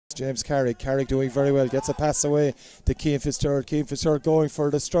James Carrick. Carrick doing very well. Gets a pass away to Cian Fitzgerald. Cian Fitzgerald going for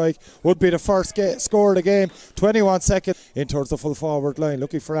the strike. Would be the first score of the game. 21 seconds in towards the full forward line.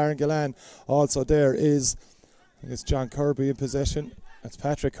 Looking for Aaron Gillan. Also there is, I think it's John Kirby in possession. That's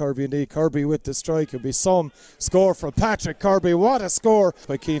Patrick Kirby indeed. Kirby with the strike. It'll be some score from Patrick Kirby. What a score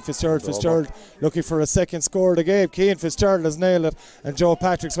by Cian Fitzgerald. Fitzgerald looking for a second score of the game. Cian Fitzgerald has nailed it, and Joe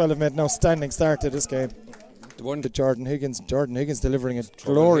Patrickswell have made an outstanding start to this game. The one to Jordan Higgins. Jordan Higgins delivering a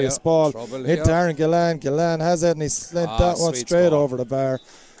glorious ball into Aaron Gillan. Gillan has it, and he slid that one straight over the bar.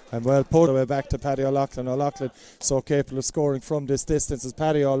 And well put away back to Paddy O'Loughlin. O'Loughlin so capable of scoring from this distance as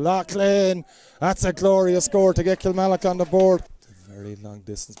Paddy O'Loughlin. That's a glorious score to get Kilmallock on the board. Very long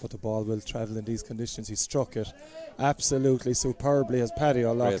distance, but the ball will travel in these conditions. He struck it absolutely superbly as Paddy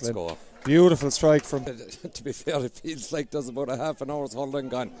O'Loughlin. Beautiful strike from. To be fair, it feels like there's about a half an hour's holding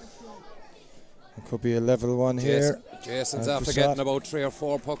gone. It could be a level one here. Jason's after getting about 3 or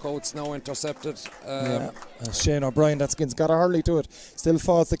 4 puck outs now intercepted. Shane O'Brien, that skin's got a hurley to it. Still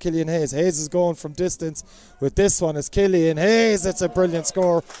falls to Killian Hayes. Hayes is going from distance with this one. Is Killian Hayes. It's a brilliant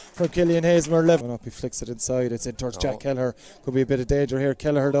score from Killian Hayes. We're level up. He flicks it inside. It's in towards Jack Kelleher. Could be a bit of danger here.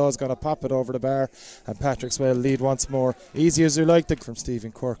 Kelleher though is going to pop it over the bar, and Patrickswell lead once more. Easy as you like. From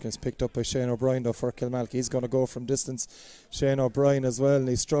Stephen Quirk is picked up by Shane O'Brien though for Kilmallock. He's going to go from distance. Shane O'Brien as well, and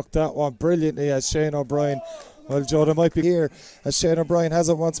he struck that one brilliantly as Shane O'Brien. Well, Joe, they might be here as Shane O'Brien has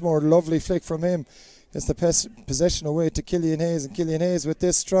it once more. Lovely flick from him. Gets the possession away to Killian Hayes, and Killian Hayes with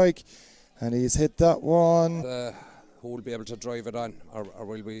this strike, and he's hit that one. Who will be able to drive it on, or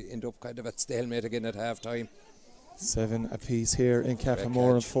will we end up kind of at stalemate again at half time? 7 apiece here in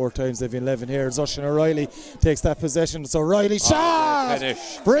Cappamore, and 4 times they've been 11 here. Ushin O'Reilly takes that possession. So O'Reilly shot!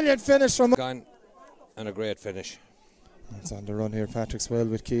 Brilliant finish from gone, and a great finish. It's on the run here. Patrickswell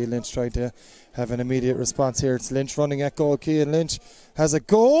with Cian Lynch trying to have an immediate response here. It's Lynch running at goal. Cian Lynch has a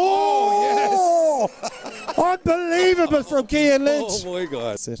goal. Oh, yes! Unbelievable from Cian Lynch. Oh my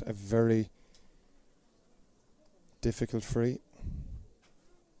God! That's it. A very difficult free.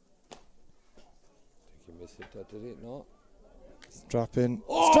 I think he missed it, did he? No. Drop in.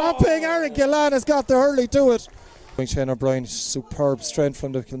 Oh! Dropping. Aaron Gillan has got the hurley to it. Shane O'Brien, superb strength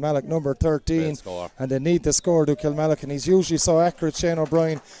from the Kilmallock number 13, and they need the score to Kilmallock, and he's usually so accurate, Shane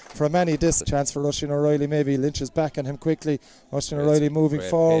O'Brien, from any distance. Chance for Ushin O'Reilly, maybe Lynch is backing him quickly. Ushin O'Reilly moving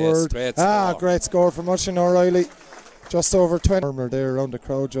forward. Great score from Ushin O'Reilly. Just over 20. Murmur there around the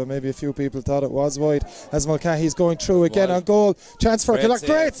crowd, Joe. Maybe a few people thought it was wide as Mulcahy's going through again on goal. Chance for Kilmallock.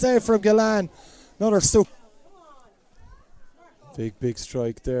 Great save from Gillan. Another big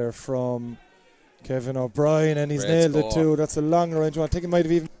strike there from Kevin O'Brien, and he's nailed it too. That's a long range one. I think it might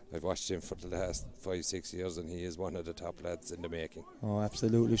have even. I've watched him for the last 5-6 years, and he is one of the top lads in the making. Oh,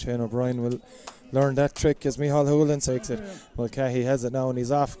 absolutely. Shane O'Brien will learn that trick as Micheál Hoolan takes it. Mulcahy has it now, and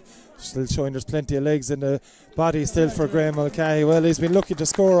he's off. Still showing there's plenty of legs in the body still for Graham Mulcahy. Well, he's been looking to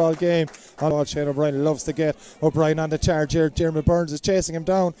score all game. Shane O'Brien loves to get O'Brien on the charge here. Jeremy Burns is chasing him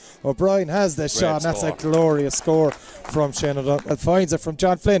down. O'Brien has the shot, and that's a glorious score from Shane O'Brien. Finds it from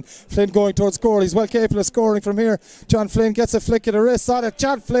John Flynn. Flynn going towards goal. He's well capable of scoring from here. John Flynn gets a flick of the wrist on it.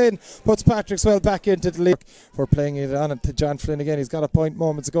 John Flynn puts Patrickswell back into the lead for playing it on it to John Flynn again. He's got a point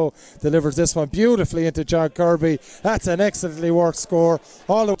moments ago. Delivers this one beautifully into John Kirby. That's an excellently worked score.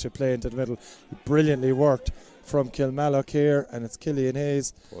 All the way to play into the middle. Brilliantly worked from Kilmallock here, and it's Killian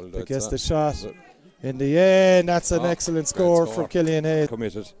Hayes that gets the shot in the end. That's an excellent score from Killian Hayes.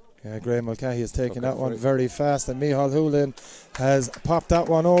 Committed. Graham Mulcahy has taken that one very fast, and Micheál Hoolan has popped that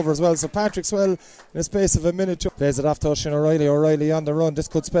one over as well. So Patrickswell, in the space of a minute, plays it off to Ushin O'Reilly. O'Reilly on the run. This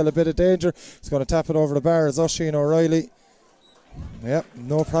could spell a bit of danger. He's going to tap it over the bar as Ushin O'Reilly. Yep,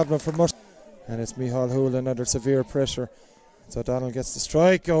 no problem for much. And it's Micheál Hoolan under severe pressure. So O'Donnell gets the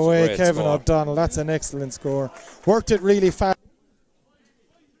strike away. Kevin O'Donnell, that's an excellent score. Worked it really fast.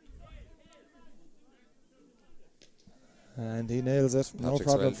 And he nails it. No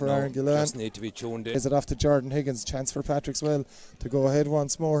problem for Aaron Gillan. Just need to be tuned in. Is it off to Jordan Higgins? Chance for Patrickswell to go ahead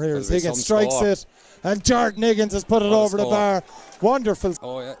once more here as Higgins strikes it. And Jordan Higgins has put it over the bar. Wonderful.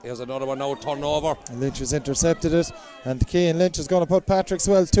 Oh yeah, here's another one now, turnover. Lynch has intercepted it. And Cian Lynch is going to put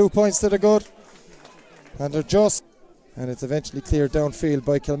Patrickswell 2 points to the good. And they're just. And it's eventually cleared downfield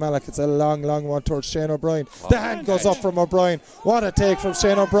by Kilmallock. It's a long one towards Shane O'Brien. The hand goes up from O'Brien. What a take from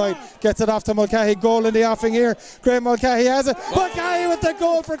Shane O'Brien. Gets it off to Mulcahy. Goal in the offing here. Graham Mulcahy has it. Mulcahy with the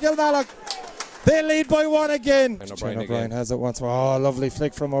goal for Kilmallock. They lead by 1 again. Shane O'Brien has it once more. Oh, lovely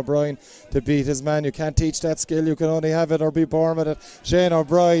flick from O'Brien to beat his man. You can't teach that skill. You can only have it or be born with it. Shane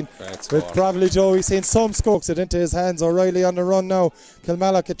O'Brien with probably Joe. He's seen some scopes it into his hands. O'Reilly on the run now.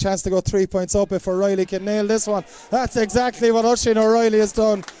 Kilmallock a chance to go 3 points up if O'Reilly can nail this one. That's exactly what Ushin O'Reilly has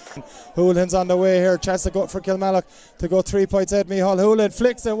done. Houlihan's on the way here. Chance to go for Kilmallock to go 3 points ahead. Micheál Houlihan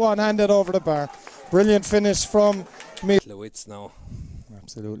flicks it one-handed over the bar. Brilliant finish from Lewis now.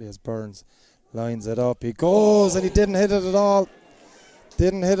 Absolutely, as Burns lines it up. He goes and he didn't hit it at all.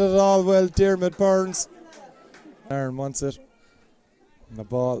 Didn't hit it at all well, Diarmuid Burns. Aaron wants it. And the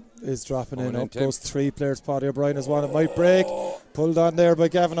ball is dropping in. Up goes 3 players. Paddy O'Brien is one. It might break. Pulled on there by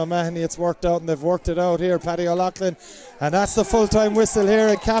Gavin O'Mahony. It's worked out and they've worked it out here. Paddy O'Loughlin. And that's the full-time whistle here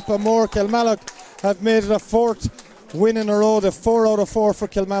at Cappamore. Kilmallock have made it a 4th win in a row. The 4 out of 4 for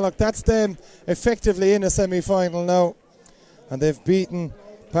Kilmallock. That's them effectively in a semi-final now. And they've beaten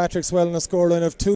Patrickswell in a scoreline of 2.